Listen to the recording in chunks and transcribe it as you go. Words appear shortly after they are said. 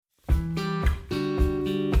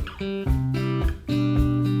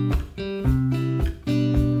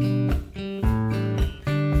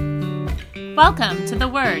Welcome to The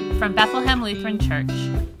Word from Bethlehem Lutheran Church.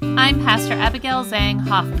 I'm Pastor Abigail Zhang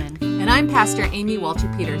Hoffman. And I'm Pastor Amy Walter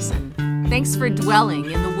Peterson. Thanks for dwelling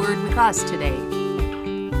in the Word with us today.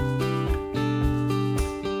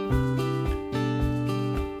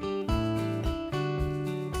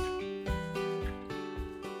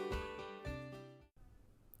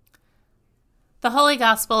 The Holy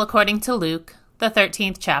Gospel according to Luke, the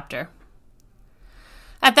 13th chapter.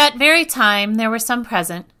 At that very time there were some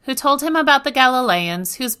present who told him about the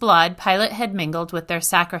Galileans whose blood Pilate had mingled with their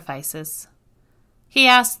sacrifices. He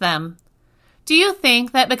asked them, "Do you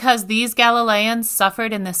think that because these Galileans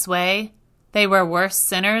suffered in this way, they were worse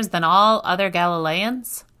sinners than all other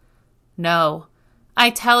Galileans? No,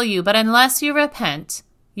 I tell you, but unless you repent,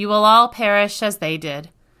 you will all perish as they did.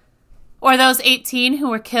 Or those 18 who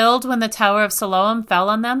were killed when the Tower of Siloam fell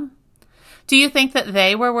on them? Do you think that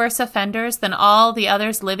they were worse offenders than all the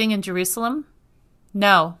others living in Jerusalem?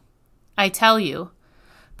 No, I tell you,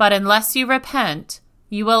 but unless you repent,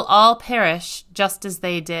 you will all perish just as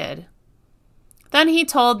they did." Then he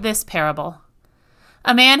told this parable.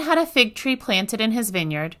 A man had a fig tree planted in his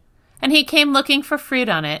vineyard, and he came looking for fruit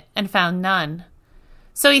on it and found none.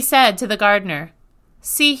 So he said to the gardener,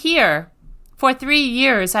 "See here, for 3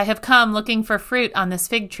 years I have come looking for fruit on this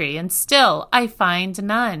fig tree, and still I find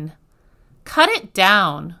none. Cut it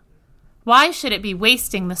down. Why should it be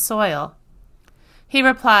wasting the soil?" He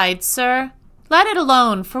replied, "Sir, let it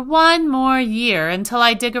alone for 1 more year until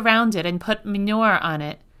I dig around it and put manure on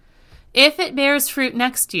it. If it bears fruit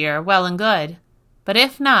next year, well and good. But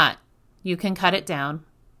if not, you can cut it down."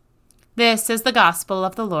 This is the gospel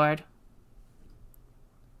of the Lord.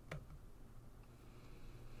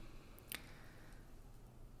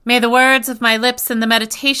 May the words of my lips and the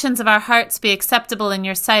meditations of our hearts be acceptable in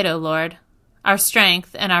your sight, O Lord, our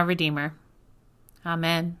strength and our Redeemer.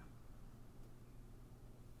 Amen.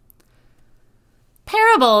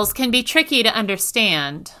 Parables can be tricky to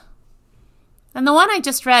understand, and the one I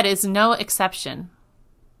just read is no exception.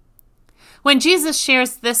 When Jesus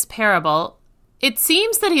shares this parable, it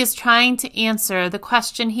seems that he is trying to answer the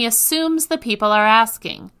question he assumes the people are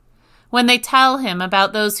asking when they tell him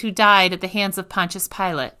about those who died at the hands of Pontius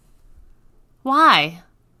Pilate. Why?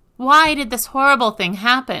 Why did this horrible thing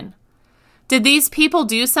happen? Did these people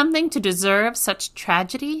do something to deserve such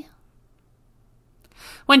tragedy?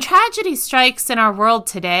 When tragedy strikes in our world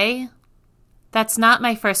today, that's not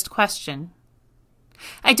my first question.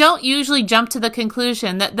 I don't usually jump to the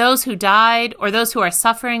conclusion that those who died or those who are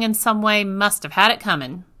suffering in some way must have had it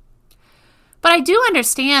coming. But I do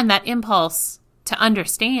understand that impulse to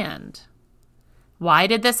understand. Why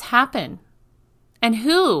did this happen? And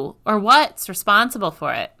who or what's responsible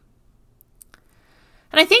for it?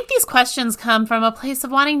 And I think these questions come from a place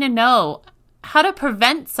of wanting to know how to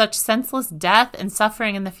prevent such senseless death and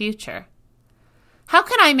suffering in the future. How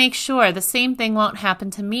can I make sure the same thing won't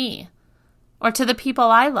happen to me or to the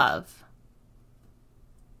people I love?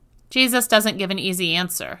 Jesus doesn't give an easy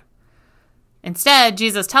answer. Instead,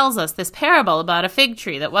 Jesus tells us this parable about a fig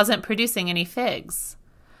tree that wasn't producing any figs.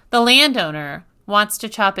 The landowner wants to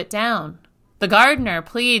chop it down. The gardener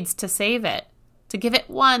pleads to save it, to give it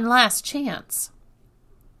one last chance.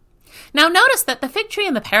 Now notice that the fig tree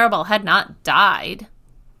in the parable had not died.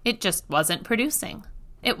 It just wasn't producing.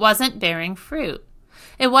 It wasn't bearing fruit.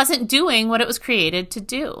 It wasn't doing what it was created to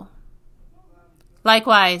do.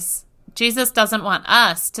 Likewise, Jesus doesn't want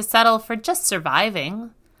us to settle for just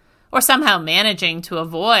surviving or somehow managing to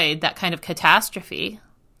avoid that kind of catastrophe.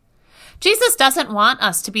 Jesus doesn't want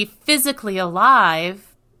us to be physically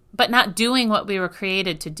alive, but not doing what we were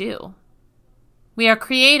created to do. We are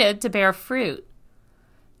created to bear fruit.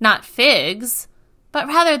 Not figs, but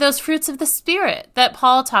rather those fruits of the Spirit that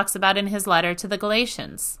Paul talks about in his letter to the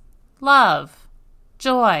Galatians. Love,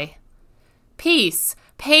 joy, peace,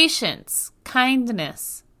 patience,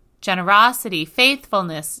 kindness, generosity,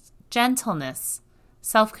 faithfulness, gentleness,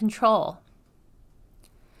 self-control.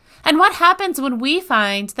 And what happens when we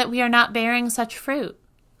find that we are not bearing such fruit?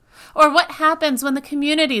 Or what happens when the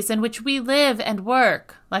communities in which we live and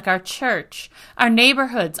work, like our church, our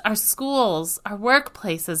neighborhoods, our schools, our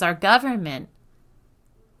workplaces, our government,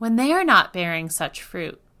 when they are not bearing such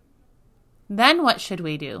fruit? Then what should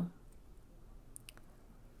we do?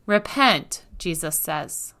 Repent, Jesus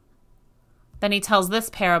says. Then he tells this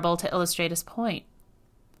parable to illustrate his point.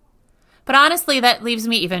 But honestly, that leaves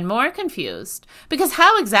me even more confused, because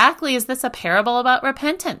how exactly is this a parable about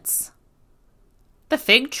repentance? The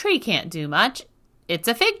fig tree can't do much. It's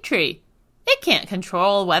a fig tree. It can't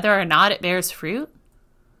control whether or not it bears fruit.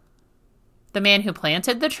 The man who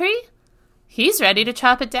planted the tree? He's ready to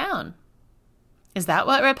chop it down. Is that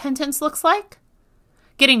what repentance looks like?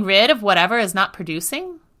 Getting rid of whatever is not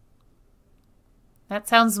producing? That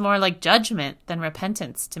sounds more like judgment than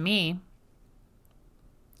repentance to me.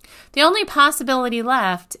 The only possibility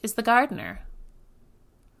left is the gardener.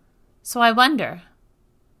 So I wonder,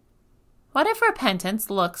 what if repentance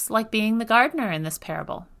looks like being the gardener in this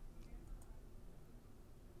parable?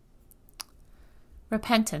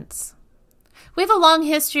 Repentance. We have a long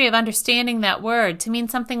history of understanding that word to mean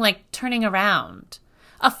something like turning around,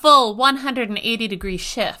 a full 180-degree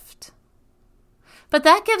shift. But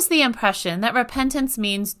that gives the impression that repentance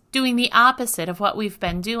means doing the opposite of what we've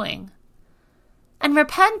been doing. And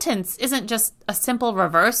repentance isn't just a simple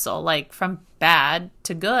reversal, like from bad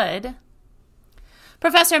to good.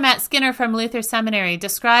 Professor Matt Skinner from Luther Seminary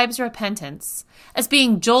describes repentance as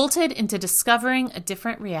being jolted into discovering a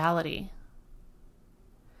different reality.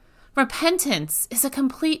 Repentance is a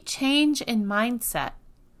complete change in mindset,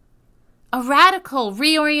 a radical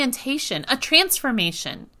reorientation, a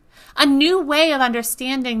transformation, a new way of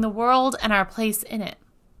understanding the world and our place in it.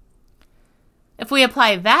 If we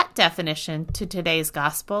apply that definition to today's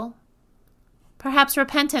gospel, perhaps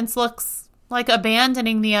repentance looks like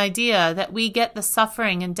abandoning the idea that we get the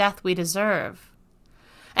suffering and death we deserve,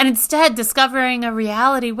 and instead discovering a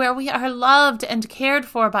reality where we are loved and cared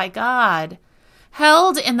for by God,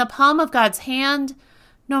 held in the palm of God's hand,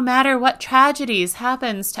 no matter what tragedies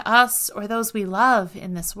happens to us or those we love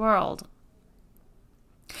in this world.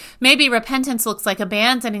 Maybe repentance looks like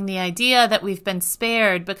abandoning the idea that we've been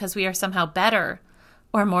spared because we are somehow better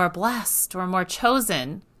or more blessed or more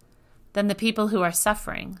chosen than the people who are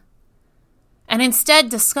suffering, and instead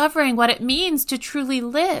discovering what it means to truly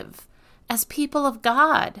live as people of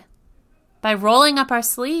God by rolling up our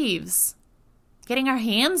sleeves, getting our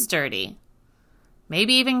hands dirty,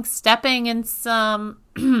 maybe even stepping in some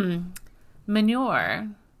manure,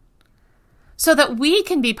 so that we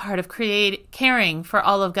can be part of caring for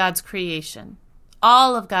all of God's creation,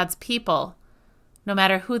 all of God's people, no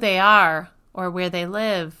matter who they are or where they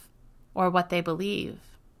live or what they believe.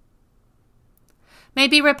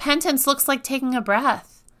 Maybe repentance looks like taking a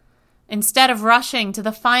breath instead of rushing to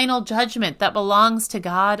the final judgment that belongs to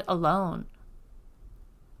God alone.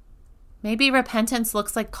 Maybe repentance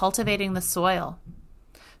looks like cultivating the soil,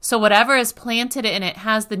 so whatever is planted in it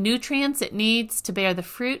has the nutrients it needs to bear the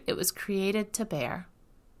fruit it was created to bear.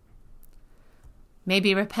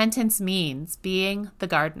 Maybe repentance means being the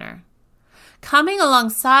gardener, coming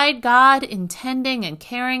alongside God in tending and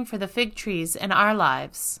caring for the fig trees in our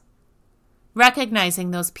lives, recognizing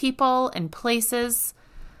those people and places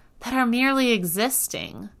that are merely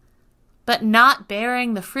existing, but not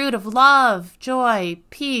bearing the fruit of love, joy,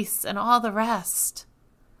 peace, and all the rest,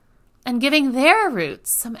 and giving their roots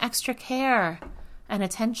some extra care and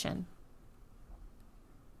attention.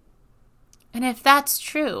 And if that's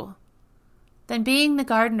true, then being the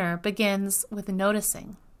gardener begins with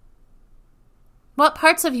noticing. What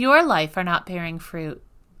parts of your life are not bearing fruit?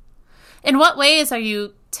 In what ways are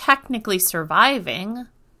you technically surviving,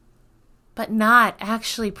 but not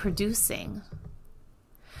actually producing?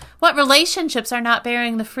 What relationships are not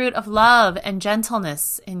bearing the fruit of love and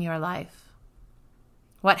gentleness in your life?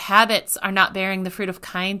 What habits are not bearing the fruit of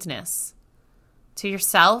kindness to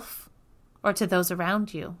yourself or to those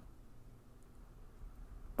around you?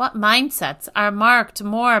 What mindsets are marked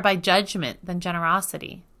more by judgment than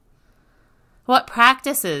generosity? What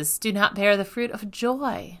practices do not bear the fruit of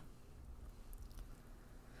joy?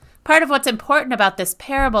 Part of what's important about this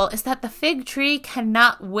parable is that the fig tree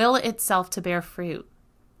cannot will itself to bear fruit.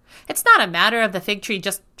 It's not a matter of the fig tree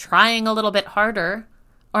just trying a little bit harder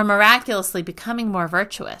or miraculously becoming more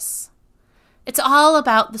virtuous. It's all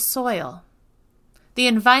about the soil, the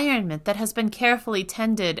environment that has been carefully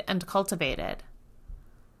tended and cultivated.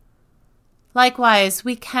 Likewise,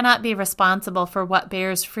 we cannot be responsible for what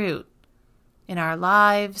bears fruit in our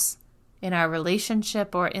lives, in our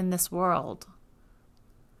relationship, or in this world.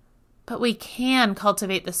 But we can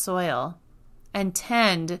cultivate the soil and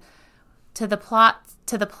tend to the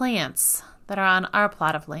plants that are on our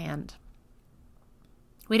plot of land.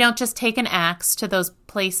 We don't just take an axe to those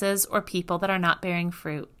places or people that are not bearing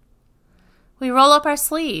fruit. We roll up our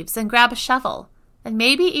sleeves and grab a shovel and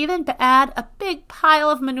maybe even add a big pile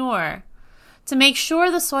of manure to make sure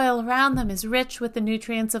the soil around them is rich with the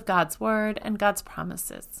nutrients of God's word and God's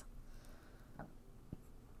promises.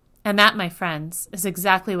 And that, my friends, is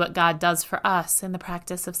exactly what God does for us in the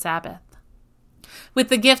practice of Sabbath. With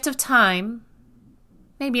the gift of time,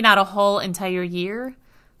 maybe not a whole entire year,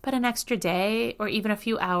 but an extra day or even a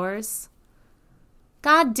few hours,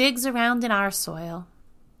 God digs around in our soil,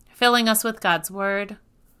 filling us with God's word,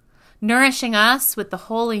 nourishing us with the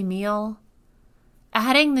holy meal,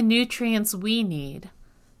 adding the nutrients we need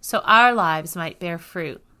so our lives might bear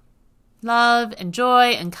fruit. Love and joy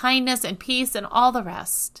and kindness and peace and all the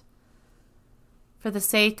rest. For the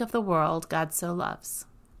sake of the world God so loves.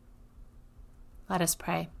 Let us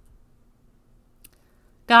pray.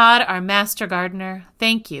 God, our Master Gardener,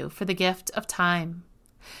 thank you for the gift of time.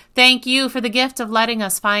 Thank you for the gift of letting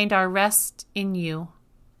us find our rest in you.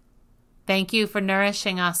 Thank you for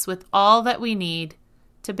nourishing us with all that we need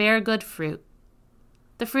to bear good fruit,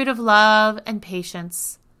 the fruit of love and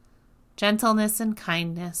patience, gentleness and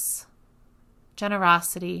kindness,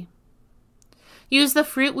 generosity. Use the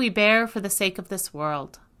fruit we bear for the sake of this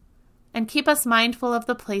world, and keep us mindful of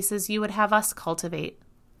the places you would have us cultivate,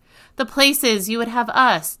 the places you would have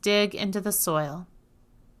us dig into the soil,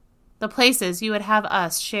 the places you would have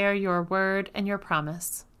us share your word and your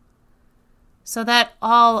promise, so that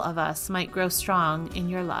all of us might grow strong in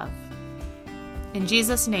your love. In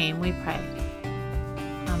Jesus' name we pray.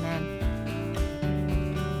 Amen.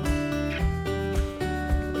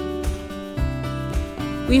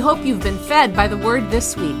 We hope you've been fed by the word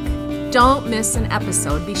this week. Don't miss an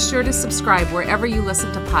episode. Be sure to subscribe wherever you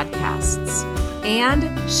listen to podcasts.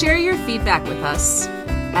 And share your feedback with us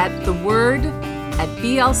at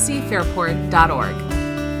theword@blcfairport.org.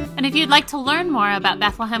 And if you'd like to learn more about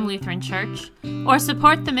Bethlehem Lutheran Church or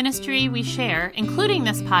support the ministry we share, including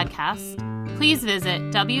this podcast, please visit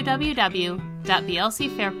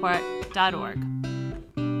www.blcfairport.org.